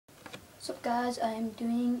What's up, guys? I am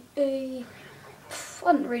doing a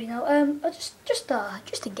I don't really know. Just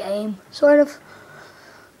a game, sort of.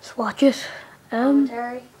 Just watch it.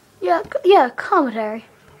 Commentary. Yeah, commentary.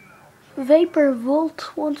 Vapor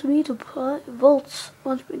Volt wants me to play. Volts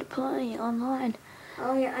wants me to play online.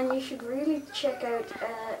 Oh yeah, and you should really check out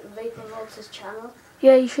Vapor Volts' channel.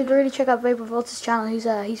 Yeah, you should really check out Vapor Volts' channel.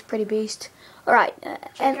 He's pretty beast. All right.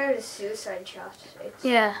 Check out his suicide shot.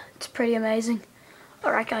 It's pretty amazing.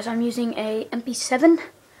 Alright guys, I'm using a MP7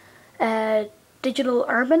 Digital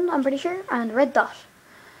Urban, I'm pretty sure, and Red Dot.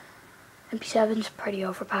 MP7's pretty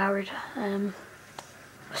overpowered.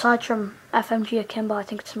 Aside from FMG Akimbo, I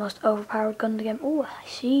think it's the most overpowered gun in the game. Oh, I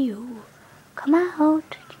see you. Come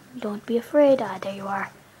out. Don't be afraid. Ah, there you are.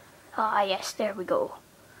 Ah, yes, there we go.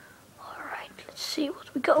 Alright, let's see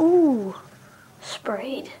what we got. Ooh,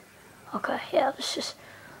 sprayed. Okay, yeah, this is...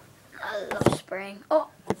 I love spraying. Oh!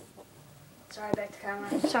 Sorry about the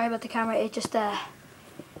camera. Sorry about the camera, it just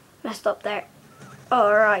messed up there.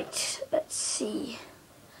 Alright, let's see.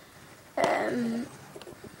 Okay.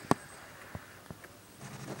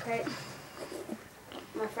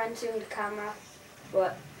 My friend's doing the camera,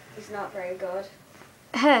 but he's not very good.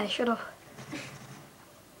 Hey, shut up.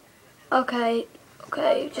 Okay,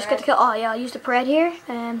 just get the kill. Oh yeah, I'll use the pred here.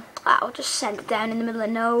 I'll just send it down in the middle of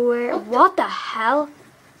nowhere. What the hell?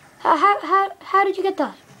 How did you get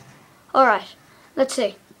that? Alright, let's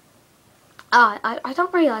see. I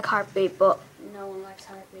don't really like Heartbeat, but... No one likes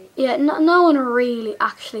Heartbeat. Yeah, no one really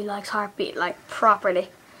actually likes Heartbeat, like, properly.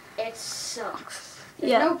 It sucks.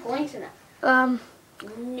 There's no point in it.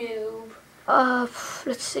 Noob.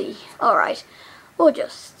 Let's see. Alright, we'll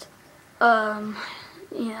just... yeah,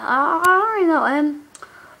 I don't really know.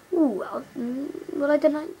 Ooh, well, I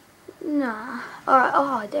didn't... Nah. Alright,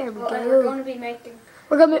 oh, there we go. We're going to be making...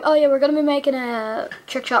 We're gonna be making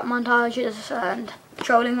trick shot montages and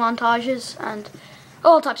trolling montages and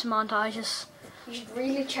all types of montages. You should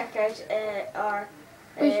really check out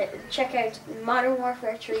check out Modern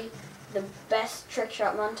Warfare 3, the best trick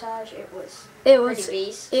shot montage. It was pretty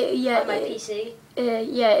beast. On my PC.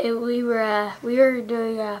 We were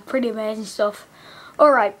doing pretty amazing stuff.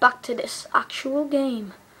 All right, back to this actual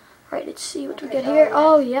game. Right, let's see what we get here.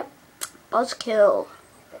 Oh, yep, buzzkill.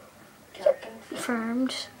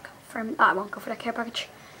 Confirmed. I won't go for that care package.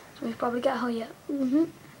 So we probably get yeah.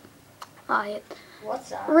 Yeah. What's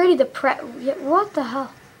that? Really the pred. Yeah, what the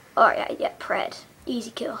hell? Oh yeah, pred.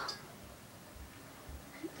 Easy kill.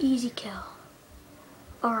 Easy kill.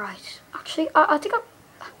 Alright. Actually, I think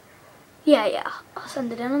yeah. I'll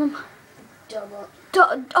send it in on them. Double.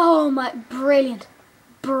 Oh my, brilliant.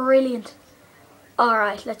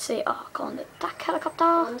 Alright, let's see. Oh, go on, that helicopter.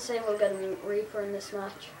 I wouldn't say we'll get a Reaper in this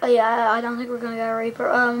match. Yeah, I don't think we're going to get a Reaper.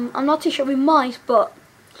 I'm not too sure. We might, but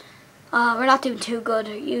we're not doing too good.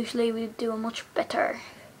 Usually we do much better.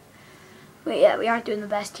 We aren't doing the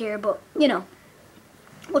best here, but, you know,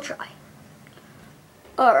 we'll try.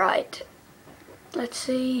 Alright, let's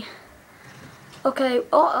see. Okay,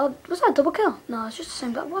 was that a double kill? No, it's just the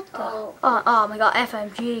same guy. What the? Oh my god,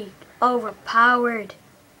 FMG. Overpowered.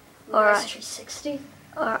 Alright. 360.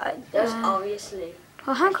 Alright. There's obviously.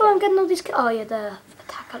 Oh, how come I'm getting all these kills? Oh yeah, the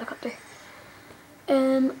attack helicopter.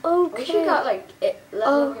 Okay. We should got like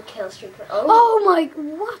level of kill streak. Oh my,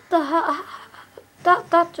 what the hell?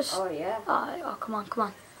 That just. Oh yeah. Oh come on.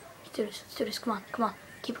 Let's do this. Come on.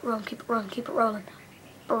 Keep it rolling.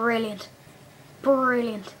 Brilliant.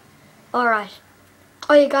 Alright.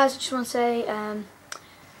 Oh yeah, guys, I just want to say,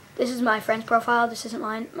 this is my friend's profile. This isn't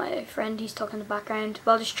mine. My friend, he's talking in the background.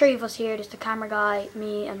 Well, there's three of us here. There's the camera guy,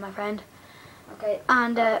 me, and my friend. Okay.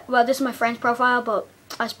 And, well, this is my friend's profile, but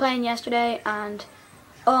I was playing yesterday, and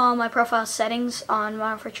all my profile settings on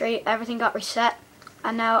Modern Warfare 3, everything got reset.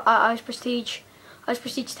 And now I was prestige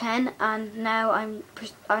 10, and now I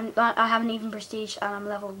haven't even prestige, and I'm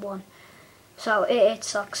level 1. So it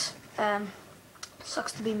sucks.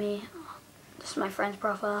 Sucks to be me. This is my friend's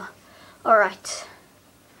profile. Alright.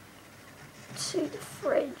 Let's see the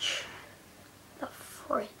fridge. The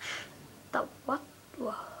what?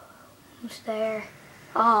 Whoa. Who's there?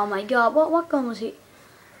 Oh my god, what gun was he?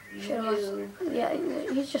 Yeah,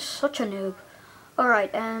 he's just such a noob.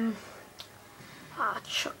 Alright,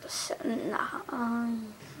 chuck the set. Nah,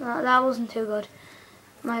 that wasn't too good.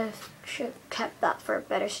 Might have kept that for a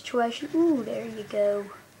better situation. Ooh, there you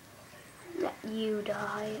go. Let you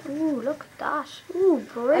die. Ooh, look at that. Ooh,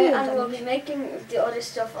 brilliant. And we'll be making the other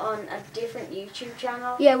stuff on a different YouTube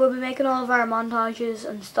channel. Yeah, we'll be making all of our montages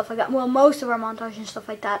and stuff like that. Well, most of our montages and stuff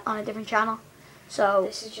like that on a different channel. So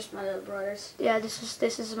this is just my little brother's. Yeah, this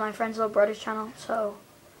is my friend's little brother's channel. So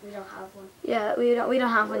We don't have one. Yeah, we don't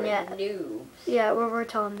have one yet. Noobs. Yeah, we're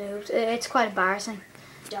total noobs. It's quite embarrassing.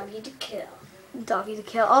 Doggy to kill. Doggy to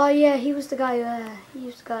kill. Oh yeah, he was the guy.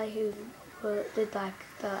 Who did like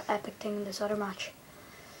the epic thing in this other match.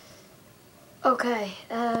 Okay.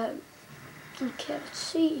 Okay. Let's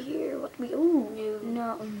see here what we. Ooh.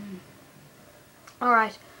 No. All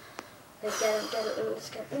right. Let's get him. Let's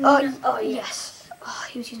get him. Oh yes. Oh,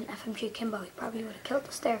 he was using FMG Kimbo. He probably would have killed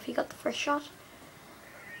us there if he got the first shot.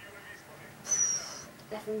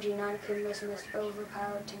 FMG 9 Kimbo's the most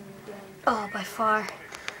overpowered thing in the game. Oh, by far.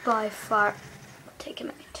 By far. Take him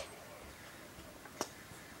out.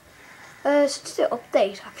 So it's the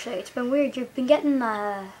update actually. It's been weird. You've been getting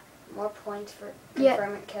more points for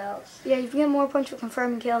confirming kills. Yeah, you've been getting more points for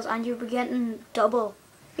confirming kills, and you've been getting double.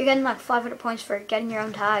 You're getting like 500 points for getting your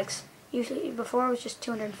own tags. Usually before it was just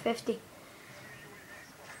 250.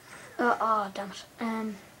 Oh damn it.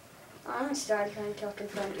 I only started playing Kill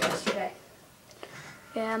Confirmed yesterday.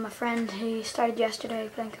 Yeah, my friend, he started yesterday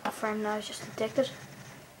playing Kill Confirmed. Now he's just addicted.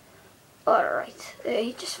 Alright,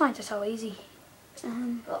 he just finds it so easy.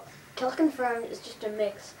 Well, Kill Confirmed is just a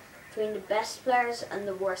mix between the best players and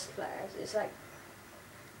the worst players. It's like,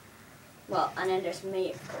 well, and then there's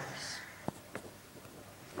me, of course.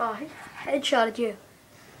 Oh, he headshotted you.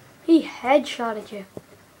 He headshotted you.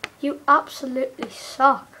 You absolutely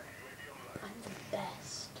suck. I'm the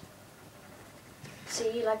best.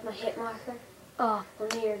 See, you like my hit marker? Oh, well,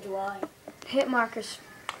 neither do I. Hit markers,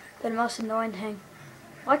 they're the most annoying thing.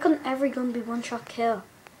 Why couldn't every gun be one-shot kill?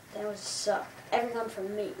 That would suck. Every gun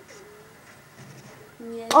from me.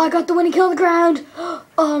 Yeah. Oh, I got the winning kill on the ground.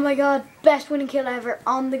 Oh my god, best winning kill ever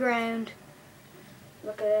on the ground.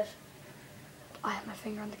 Look at it. I have my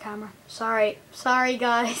finger on the camera. Sorry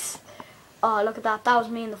guys. Oh, look at that. That was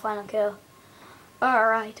me in the final kill.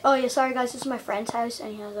 Alright. Oh yeah, sorry guys. This is my friend's house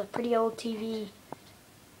and he has a pretty old TV.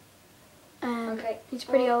 Okay. It's a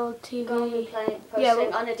pretty old TV. Going to be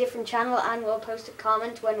posting on a different channel, and we'll post a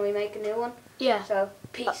comment when we make a new one. Yeah. So,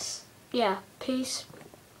 peace. Yeah, peace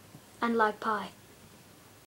and like pie.